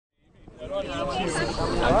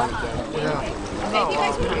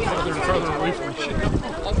Further away from shit.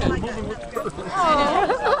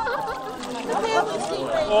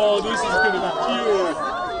 Oh, this is gonna be cute.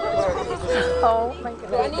 Oh my goodness.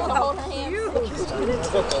 Do I need to hold her hand?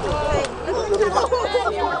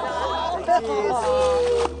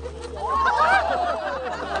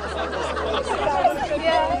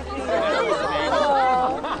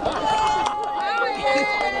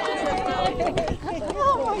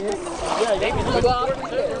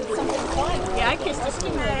 Yeah, I kissed a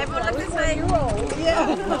skin. Everyone look this way. Yeah.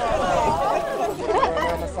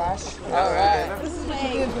 All right.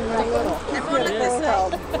 Everyone look this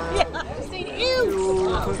way. Ew.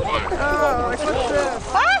 Oh, what's this?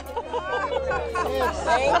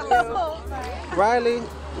 Thank you. Riley,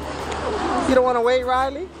 you don't want to wait,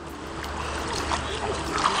 Riley?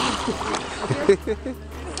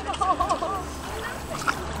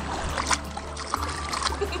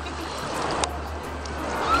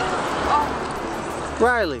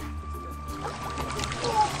 Riley.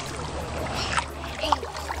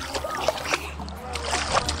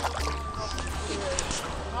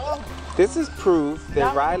 This is proof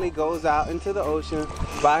that Riley goes out into the ocean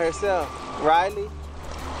by herself. Riley.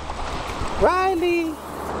 Riley.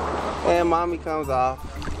 And mommy comes off.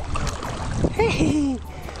 Hey. Hey,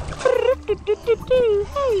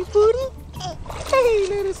 booty. Hey,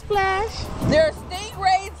 little splash. There are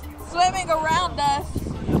stingrays swimming around us.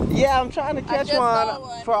 Yeah, I'm trying to catch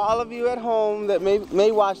one for all of you at home that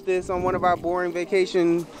may watch this on one of our boring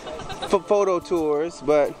vacation photo tours,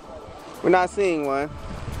 but we're not seeing one.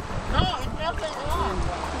 No, it's definitely on.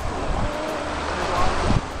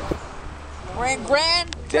 We're in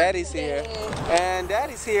Grand Turk. Daddy's here. And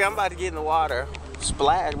Daddy's here. I'm about to get in the water.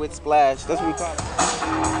 Splash with splash. That's what we call it.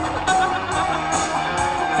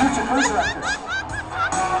 Future cruise director.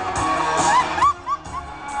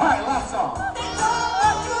 All right, last song.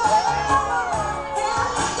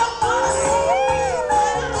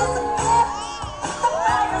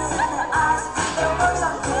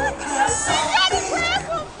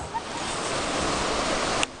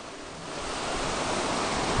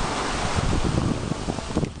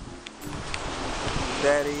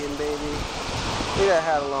 Daddy and baby. Leave that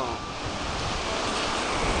hat alone.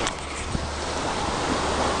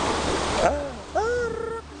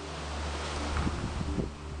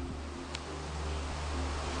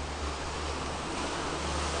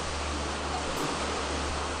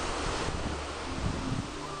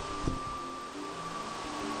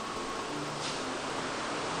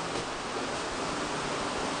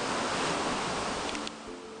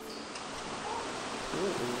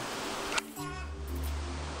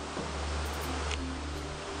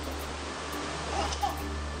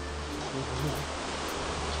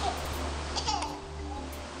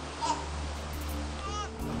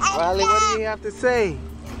 Riley, what do you have to say?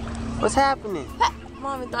 What's happening?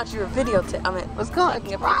 Mommy thought you were videotaping. I mean, What's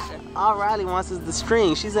going on? All Riley wants is the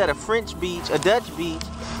string. She's at a French beach, a Dutch beach,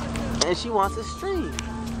 and she wants a string.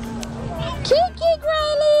 Kiki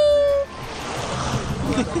Riley!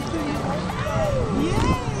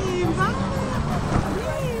 Yay, Mama!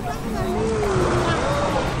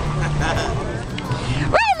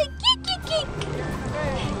 Riley, Kiki kick!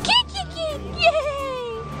 Kiki kick! Yay!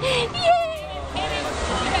 Yay!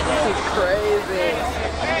 This is crazy.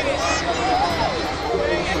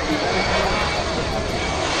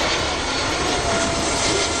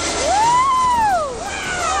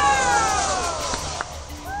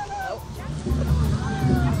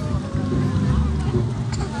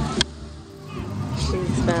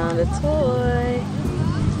 She's found a toy.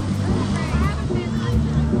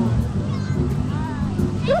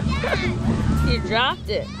 You dropped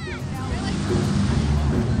it.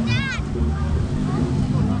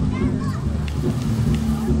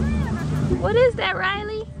 What is that,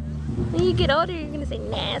 Riley? When you get older, you're gonna say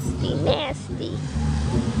nasty, nasty.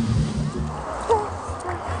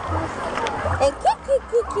 And kiki,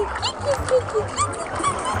 kiki, kiki, kiki, kiki,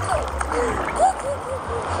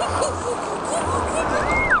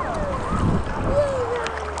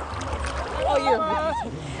 Oh, you're.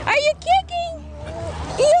 Are you kicking?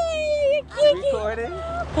 Yay, you're kicking. Recording?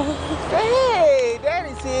 Hey,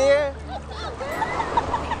 Daddy's here.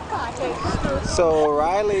 So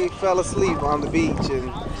Riley fell asleep on the beach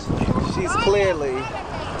and she's clearly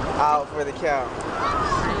out for the count.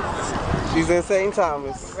 She's in St.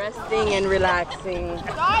 Thomas. Resting and relaxing.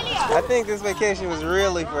 I think this vacation was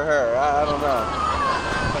really for her. I don't know.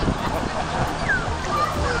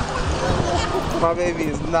 My baby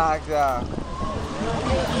is knocked out.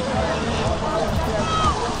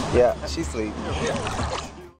 Yeah, she's asleep.